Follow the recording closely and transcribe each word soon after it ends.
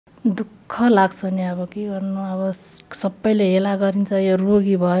दुःख लाग्छ नि अब के गर्नु अब सबैले हेला गरिन्छ यो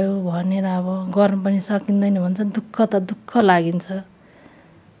रोगी भयो भनेर अब गर्न पनि सकिँदैन भन्छ दुःख त दुःख लागिन्छ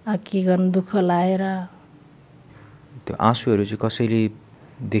अब के गर्नु दुःख लागेर त्यो आँसुहरू चाहिँ कसैले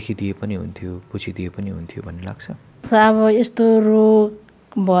देखिदिए पनि हुन्थ्यो पुछिदिए पनि हुन्थ्यो भन्ने लाग्छ अब यस्तो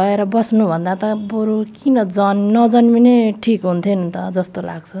रोग भएर बस्नुभन्दा त बरु किन नजन्मिने ठिक हुन्थ्यो नि त जस्तो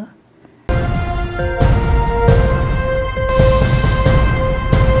लाग्छ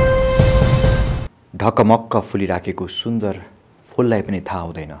ढकमक्क फुलिराखेको सुन्दर फुललाई पनि थाहा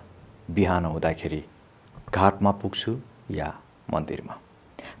हुँदैन बिहान हुँदाखेरि घाटमा पुग्छु या मन्दिरमा।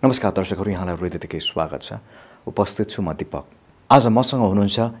 नमस्कार दर्शकहरू, यहाँलाई हृदयदेखि स्वागत छ। उपस्थित छु म दिपक। आज मसँग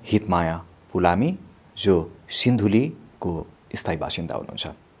हुनुहुन्छ हिट माया पुलामी, जो सिन्धुलीको स्थायी बासिन्दा हुनुहुन्छ।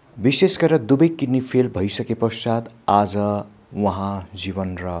 विशेष गरेर दुवै किडनी फेल भइसके पश्चात आज उहाँ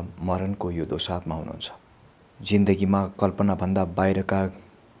जीवन र मरणको यो दोसाँधमा हुनुहुन्छ। जिन्दगीमा कल्पनाभन्दा बाहिरका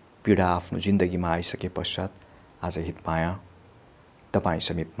पीडा आफ्नो जिन्दगीमा आइसके पश्चात आज हिट माया तपाईँ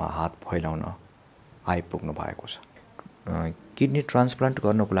समीपमा हात फैलाउन आइपुग्नु भएको छ। किडनी ट्रान्सप्लान्ट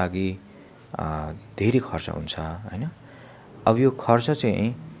गर्नको लागि धेरै खर्च हुन्छ हैन। अब यो खर्च चाहिँ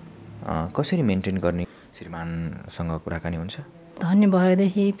कसरी मेन्टेन गर्ने श्रीमानसँग कुराकानी हुन्छ? धनी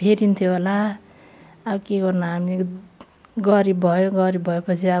भएदेखि फेरिन्थ्यो होला। अब के गर्नु, हामी गरिब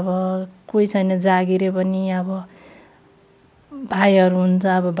भएपछि अब कोही छैन जागिरे पनि, अब भाइहरू हुन्छ,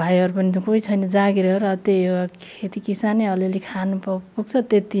 अब भाइहरू पनि कोही छैन जागिरेहरू, अब त्यही हो खेती किसानै अलिअलि खानु पुग्छ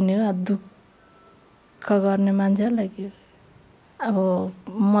त्यति नै हो। दुःख गर्ने मान्छेहरूलाई के अब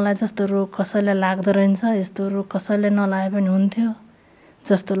मलाई जस्तो रोग कसैलाई लाग्दो रहेछ, यस्तो रोग कसैलाई नलागे पनि हुन्थ्यो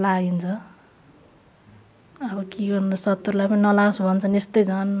जस्तो लागिन्छ। अब के गर्नु, शत्रुलाई पनि नलागोस् भन्छन्, यस्तै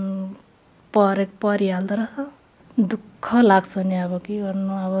झन् परिहाल्दो रहेछ। दुःख लाग्छ नि अब के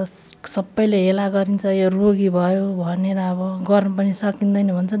गर्नु, अब सबैले हेला गरिन्छ यो रोगी भयो भनेर अब गर्न पनि सकिँदैन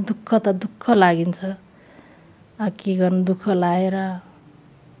भन्छ दुःख त दुःख लागिन्छ। अब के गर्नु, दुःख लागेर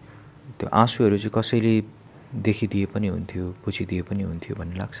त्यो आँसुहरू चाहिँ कसैले देखिदिए पनि हुन्थ्यो पुछिदिए पनि हुन्थ्यो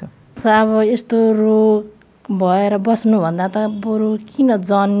भन्ने लाग्छ। अब यस्तो रोग भएर बस्नुभन्दा त बरु किन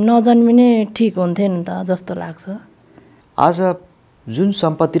नजन्मिने ठिक हुन्थ्यो नि त जस्तो लाग्छ। आज जुन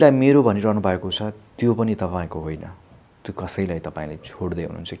सम्पत्तिलाई मेरो भनिरहनु भएको छ त्यो पनि तपाईँको होइन, त्यो कसैलाई तपाईँले छोड्दै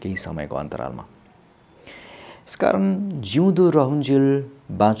हुनुहुन्छ केही समयको अन्तरालमा। यसकारण जिउँदो रहन्जेल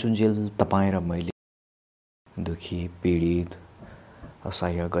बाँचुन्जेल तपाईँ र मैले दुखी पीडित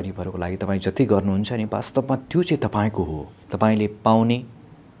असहाय गरिबहरूको लागि तपाईँ जति गर्नुहुन्छ नि वास्तवमा त्यो चाहिँ तपाईँको हो। तपाईँले पाउने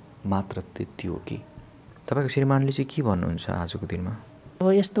मात्र त्यति हो कि तपाईँको श्रीमानले चाहिँ के भन्नुहुन्छ आजको दिनमा? अब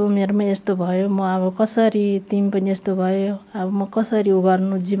यस्तो उमेरमा यस्तो भयो, म अब कसरी, तिमी पनि यस्तो भयो, अब म कसरी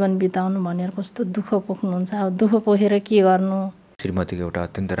गर्नु जीवन बिताउनु भनेर कस्तो दुःख पोख्नुहुन्छ। अब दुःख पोखेर के गर्नु। श्रीमतीको एउटा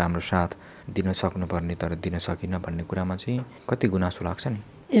अत्यन्त राम्रो साथ दिन सक्नुपर्ने तर दिन सकिनँ भन्ने कुरामा चाहिँ कति गुनासो लाग्छ नि।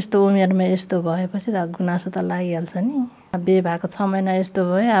 यस्तो उमेरमा यस्तो भएपछि त गुनासो त लागिहाल्छ नि। बिहे भएको 6 महिना यस्तो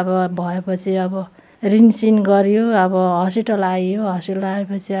भयो, अब भएपछि अब ऋणसिन गरियो, अब हस्पिटल आइयो, हस्पिटल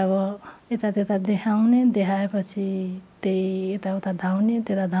आएपछि अब यता त्यता देखाउने, देखाएपछि त्यही यताउता धाउने,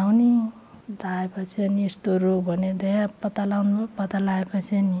 त्यता धाउने, धाएपछि अनि यस्तो रोग भने देखा पत्ता लगाउनु, पत्ता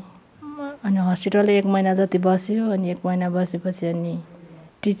लगाएपछि अनि हस्पिटल 1 महिना जति बस्यो। अनि 1 महिना बसेपछि अनि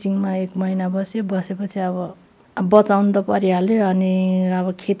टिचिङमा 1 महिना बस्यो। बसेपछि अब बचाउनु त परिहाल्यो। अनि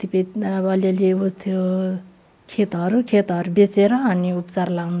अब खेतीपाती अब अलिअलि थियो, खेतहरू बेचेर अनि उपचार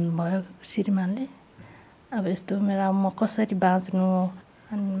लाउनु भयो श्रीमानले। अब यस्तो मेरो अब म कसरी बाँच्नु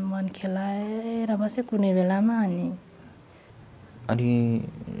अनि मन खेलाएर बसेँ कुनै बेलामा। अनि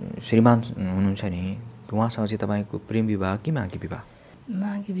श्रीमान हुनुहुन्छ नि, उहाँसँग चाहिँ तपाईँको प्रेम विवाह कि मागी विवाह?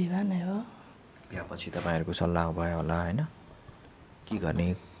 मागी विवाह नै हो। बिहापछि तपाईँहरूको सल्लाह भयो होला होइन? के गर्ने,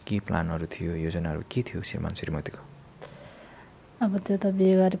 के प्लानहरू थियो, योजनाहरू के थियो श्रीमान श्रीमतीको? अब त्यो त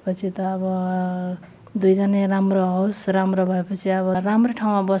बिहे गरेपछि त अब दुईजना राम्रो होस्, राम्रो भएपछि अब राम्रै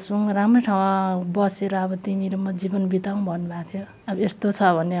ठाउँमा बसौँ, राम्रै ठाउँमा बसेर अब तिमी र म जीवन बिताउँ भन्नुभएको थियो। अब यस्तो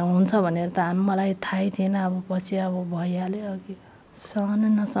छ भने हुन्छ भनेर त मलाई थाहै थिएन। अब पछि अब भइहाल्यो। अघि सहन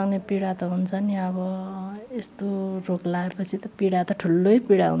नसक्ने पीडा त हुन्छ नि। अब यस्तो रोग लागेपछि त पीडा त ठुलै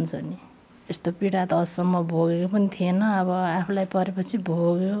पीडा हुन्छ नि। यस्तो पीडा त अझसम्म भोगेको पनि थिएन। अब आफूलाई परेपछि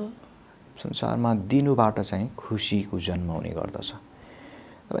भोग्यो। संसारमा दिनुबाट चाहिँ खुसीको जन्म हुने गर्दछ।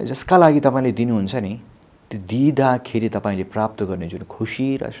 तपाईँ जसका लागि तपाईँले दिनुहुन्छ नि, त्यो दिँदाखेरि तपाईँले प्राप्त गर्ने जुन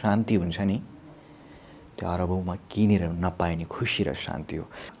खुसी र शान्ति हुन्छ नि, त्यो अरबौँमा किनेर नपाइने खुसी र शान्ति हो।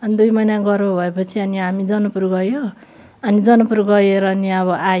 अनि 2 महिना गर्भ भएपछि अनि हामी जनकपुर गयो। अनि जनकपुर गएर अनि अब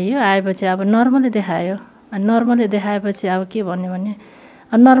आएपछि अब नर्मलै देखायो। अनि नर्मलै देखाएपछि अब के भन्यो भने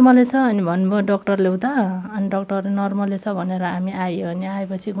नर्मलै छ। अनि भन्नुभयो डक्टरले उता। अनि डक्टरले नर्मलै छ भनेर हामी आयो। अनि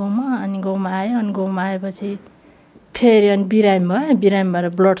आएपछि गाउँमा आयो। अनि गाउँमा आएपछि फेरि अनि बिरामी भयो, बिरामी भएर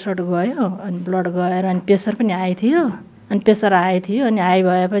ब्लड सर्ट गयो, अनि ब्लड गएर अनि प्रेसर पनि हाई थियो, अनि प्रेसर हाई थियो, अनि हाई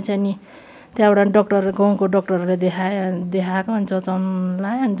भएपछि अनि त्यहाँबाट डक्टर गाउँको डक्टरहरूले देखाएको अनि जचाउनु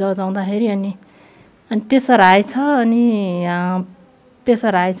लायो, अनि जचाउँदाखेरि अनि प्रेसर हाई छ, अनि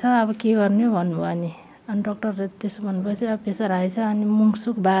प्रेसर हाई छ, अब के गर्ने हो भन्नुभयो। अनि डक्टरले त्यसो भन्नुभएपछि अब प्रेसर हाई छ, अनि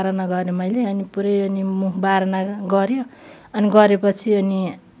मुखसुख बाह्रना गरेँ मैले, अनि पुरै अनि मुख बाह्रना गऱ्यो, अनि गरेपछि अनि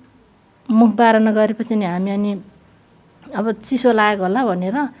मुख बाह्रना गरेपछि अनि हामी अनि अब चिसो लागेको होला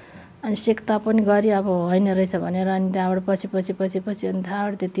भनेर अनि सेक्ता पनि गऱ्यो, अब होइन रहेछ भनेर अनि त्यहाँबाट पछि अनि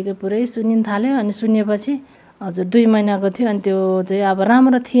थाहाबाट त्यत्तिकै पुरै सुनिन थाल्यो। अनि सुनेपछि हजुर 2 महिनाको थियो, अनि त्यो चाहिँ अब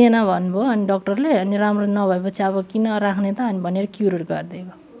राम्रो थिएन भन्नुभयो अनि डक्टरले। अनि राम्रो नभएपछि अब किन राख्ने त अनि भनेर क्युरेट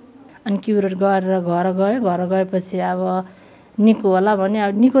गरिदिएको। अनि क्युरेट गरेर घर गयो, घर गएपछि अब निको होला भने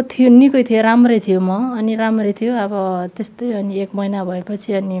अब निकै थियो, राम्रै थियो म, अनि राम्रै थियो। अब त्यस्तै अनि 1 महिना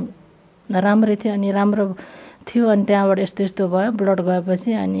भएपछि अनि राम्रै थियो, अनि राम्रो थियो। अनि त्यहाँबाट यस्तो भयो, ब्लड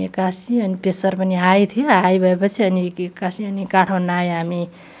गएपछि अनि 81, अनि प्रेसर पनि हाई थियो। हाई भएपछि अनि 81 अनि काठमाडौँ आयो हामी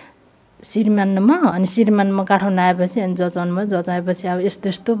श्रीमानमा, अनि श्रीमानमा काठमाडौँ आएपछि अनि जचाउनु भयो, जचाएपछि अब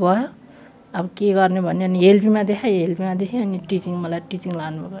यस्तो भयो। अब के गर्ने भन्ने अनि हेल्पीमा देखाएँ, अनि मलाई टिचिङ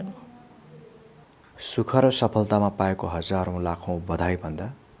लानुभयो। अनि सुख र सफलतामा पाएको हजारौँ लाखौँ बधाईभन्दा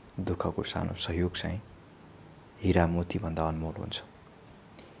दुःखको सानो सहयोग चाहिँ हिरा मोतीभन्दा अनमोल हुन्छ।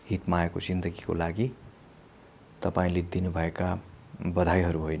 हित मायाको जिन्दगीको लागि तपाईँले दिनुभएका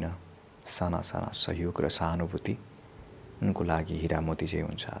बधाईहरू होइन, साना साना सहयोग र सहानुभूति उनको लागि हिरा मोती चाहिँ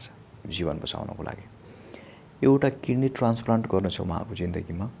हुन्छ आज जीवन बचाउनको लागि। एउटा किडनी ट्रान्सप्लान्ट गर्नु छ उहाँको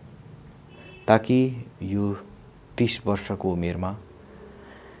जिन्दगीमा, ताकि यो 30 वर्षको उमेरमा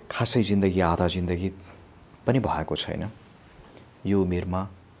खासै जिन्दगी आधा जिन्दगी पनि भएको छैन, यो उमेरमा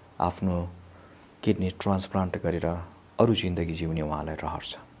आफ्नो किडनी ट्रान्सप्लान्ट गरेर अरू जिन्दगी जिउने उहाँलाई रहर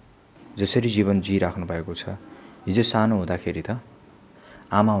छ। जसरी जीवन जिराख्नु भएको छ, हिजो सानो हुँदाखेरि त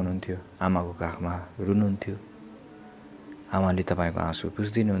आमा हुनुहुन्थ्यो, आमाको काखमा रुनुहुन्थ्यो, आमाले तपाईँको आँसु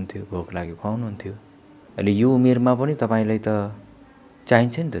पुछिदिनुहुन्थ्यो, भोक लाग्यो खुवाउनुहुन्थ्यो। अहिले यो उमेरमा पनि तपाईँलाई त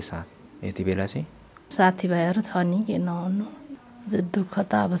चाहिन्छ नि त साथ। यति बेला चाहिँ साथीभाइहरू छ नि, के नहुनु। दुःख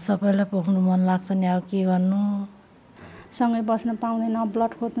त अब सबैलाई पोख्नु मन लाग्छ नि, अब के गर्नु। सँगै बस्न पाउँदैन,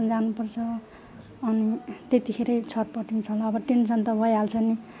 ब्लड खोज्नु जानुपर्छ, अनि त्यतिखेरै छटपटिन्छ होला। अब टेन्सन त भइहाल्छ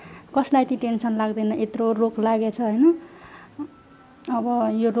नि, कसलाई ती टेन्सन लाग्दैन, यत्रो रोग लागेछ होइन। अब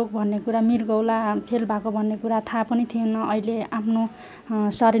यो रोग भन्ने कुरा मृगौला फेल भएको भन्ने कुरा थाहा पनि थिएन। अहिले आफ्नो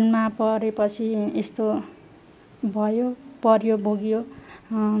शरीरमा परेपछि यस्तो पर्यो भोगियो।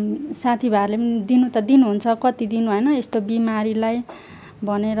 साथीभाइहरूले पनि दिनु त दिनुहुन्छ, कति दिनु होइन। यस्तो बिमारीलाई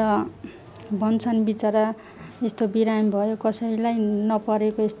भनेर भन्छन्, बिचरा यस्तो बिरामी भयो, कसैलाई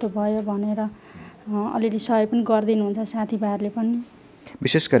नपरेको यस्तो भयो भनेर अलिअलि सहयोग पनि गरिदिनुहुन्छ साथीभाइहरूले पनि।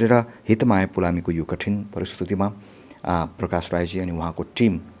 विशेष गरेर हित माया पुलामीको यो कठिन परिस्थितिमा प्रकाश राईजी अनि उहाँको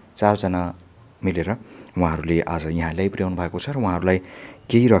टिम 4 जना मिलेर उहाँहरूले आज यहाँ ल्याइपुर्याउनु भएको छ र उहाँहरूलाई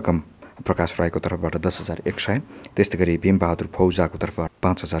केही रकम प्रकाश राईको तर्फबाट 10,100, त्यस्तै गरी भीमबहादुर फौजाको तर्फबाट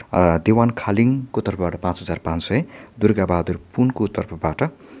 5,000, देवान खालिङको तर्फबाट 5,500, दुर्गाबहादुर पुनको तर्फबाट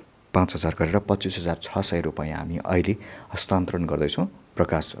 5,000 गरेर 25,600 रुपियाँ हामी अहिले हस्तान्तरण गर्दैछौँ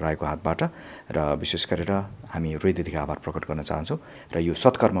प्रकाश राईको हातबाट। र विशेष गरेर हामी हृदयदेखि आभार प्रकट गर्न चाहन्छौँ र यो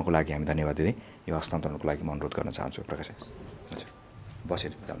सत्कर्मको लागि हामी धन्यवाद दिँदै यो हस्तान्तरणको लागि म अनुरोध गर्न चाहन्छु। प्रकाश हजुर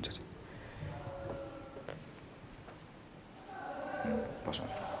बसेर दिँदा हुन्छ।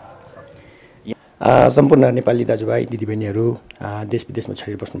 सम्पूर्ण नेपाली दाजुभाइ दिदीबहिनीहरू देश विदेशमा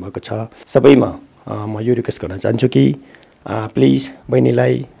छरिएर बस्नुभएको छ, सबैमा म यो रिक्वेस्ट गर्न चाहन्छु कि प्लिज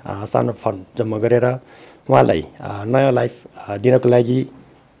बहिनीलाई सानो फन्ड जम्मा गरेर उहाँलाई नयाँ लाइफ दिनको लागि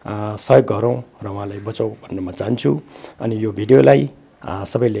सहयोग गरौँ र उहाँलाई बचाउँ भन्न म चाहन्छु। अनि यो भिडियोलाई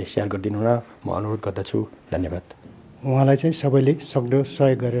सबैले सेयर गरिदिनु हुन म अनुरोध गर्दछु। धन्यवाद। उहाँलाई चाहिँ सबैले सक्दो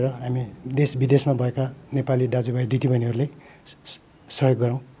सहयोग गरेर हामी देश विदेशमा भएका नेपाली दाजुभाइ दिदीबहिनीहरूले सहयोग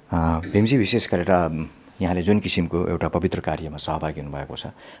गरौँ। भीमजी, विशेष गरेर यहाँले जुन किसिमको एउटा पवित्र कार्यमा सहभागी हुनुभएको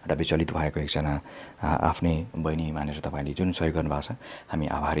छ र विचलित भएको एकजना आफ्नै बहिनी मानेर तपाईँले जुन सहयोग गर्नुभएको छ, हामी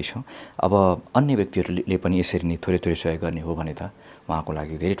आभारी छौँ। अब अन्य व्यक्तिहरूले पनि यसरी नै थोरै थोरै सहयोग गर्ने हो भने त उहाँको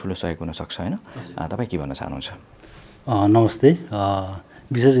लागि धेरै ठुलो सहयोग हुनसक्छ होइन। तपाईँ के भन्न चाहनुहुन्छ? नमस्ते।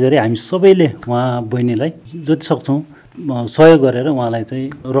 विशेष गरी हामी सबैले उहाँ बहिनीलाई जति सक्छौँ सहयोग गरेर उहाँलाई चाहिँ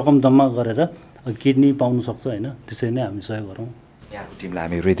रकम जम्मा गरेर किडनी पाउनु सक्छ होइन, त्यसरी नै हामी सहयोग गरौँ। यहाँको टिमलाई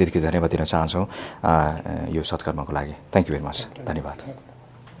हामी हृदयदेखि धन्यवाद दिन चाहन्छौँ यो सत्कर्मको लागि। थ्याङ्क यू भेरी मच, धन्यवाद।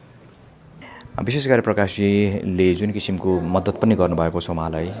 विशेष गरेर प्रकाशजीले जुन किसिमको मद्दत पनि गर्नुभएको छ,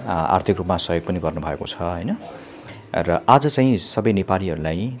 उहाँलाई आर्थिक रूपमा सहयोग पनि गर्नुभएको छ होइन। र आज चाहिँ सबै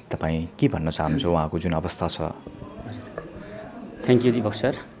नेपालीहरूलाई तपाईँ के भन्न चाहनुहुन्छ उहाँको जुन अवस्था छ? Thank you Dipak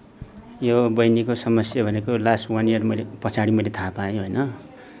sir. यो बहिनीको समस्या भनेको लास्ट 1 इयर पछाडि मैले थाहा पाएँ होइन।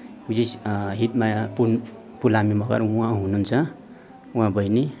 विशेष हिट माया पुलामी मगर उहाँ हुनुहुन्छ, उहाँ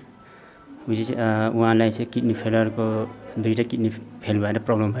बहिनी। विशेष उहाँलाई चाहिँ किडनी फेलरको 2टा किडनी फेल भएर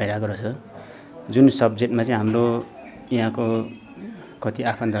प्रब्लम भइरहेको रहेछ। जुन सब्जेक्टमा चाहिँ हाम्रो यहाँको कति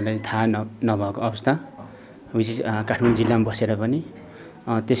आफन्तलाई थाहा नभएको अवस्था, विशेष काठमाडौँ जिल्लामा बसेर पनि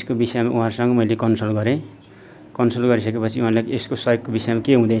त्यसको विषयमा उहाँहरूसँग मैले कन्सल्ट गरेँ। कन्सल्ट गरिसकेपछि उहाँलाई यसको सहयोगको विषयमा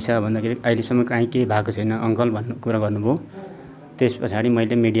के हुँदैछ भन्दाखेरि अहिलेसम्म कहीँ केही भएको छैन अङ्कल भन्नु कुरा गर्नुभयो। त्यस पछाडि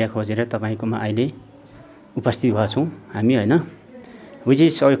मैले मिडिया खोजेर तपाईँकोमा अहिले उपस्थित भएको छौँ हामी होइन।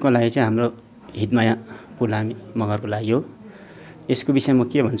 विशेष सहयोगको लागि चाहिँ हाम्रो हितमाया पुलामी मगरको लागि हो। यसको विषयमा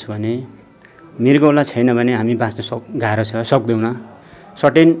के भन्छु भने मृगौला छैन भने हामी बाँच्न गाह्रो छ, सक्दैनौँ।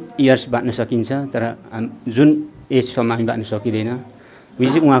 सर्टेन इयर्स बाँच्न सकिन्छ तर जुन एजसम्म हामी बाँच्न सकिँदैन।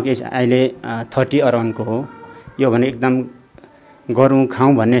 विशेष उहाँको एज अहिले 30 अराउन्डको हो। यो भने एकदम गरौँ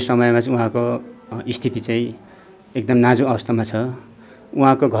खाउँ भन्ने समयमा चाहिँ उहाँको स्थिति चाहिँ एकदम नाजुक अवस्थामा छ।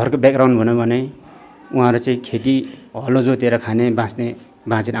 उहाँको घरको ब्याकग्राउन्ड भनौँ भने उहाँहरू चाहिँ खेती हलो जोतेर खाने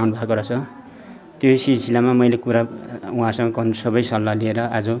बाँचेर आउनु भएको रहेछ। त्यो सिलसिलामा मैले कुरा उहाँसँग सबै सल्लाह लिएर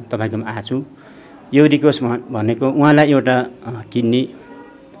आज तपाईँकोमा आएको छु। यो रिक्वेस्ट भनेको उहाँलाई एउटा किडनी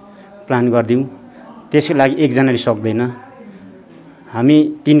प्लान गरिदिउँ। त्यसको लागि एकजनाले सक्दैन। हामी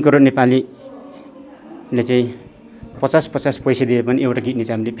 3 करोड नेपालीले चाहिँ 50-50 पैसा दिए पनि एउटा किडनी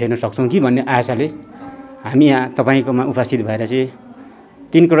चाहिँ हामीले फेर्न सक्छौँ कि भन्ने आशाले हामी यहाँ तपाईँकोमा उपस्थित भएर चाहिँ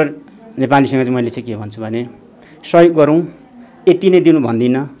 3 करोड नेपालीसँग चाहिँ मैले चाहिँ के भन्छु भने सहयोग गरौँ। यति नै दिनु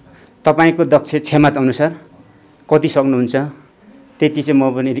भन्दिनँ, तपाईँको दक्ष क्षमता अनुसार कति सक्नुहुन्छ त्यति चाहिँ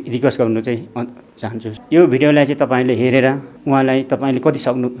म पनि रिक्वेस्ट गर्नु चाहिँ चाहन्छु। यो भिडियोलाई चाहिँ तपाईँले हेरेर उहाँलाई तपाईँले कति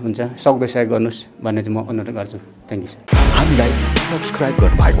सक्नुहुन्छ सक्दो सहयोग गर्नुहोस् भन्ने चाहिँ म अनुरोध गर्छु। Thank you sir. हामीलाई सब्सक्राइब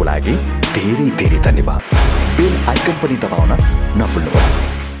गर्नुभएको लागि धेरै धेरै धन्यवाद। बेल आइकन पनि दबाउन नभुल्नुहोला।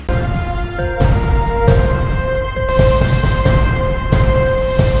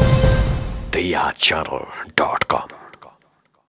 diyachannel.com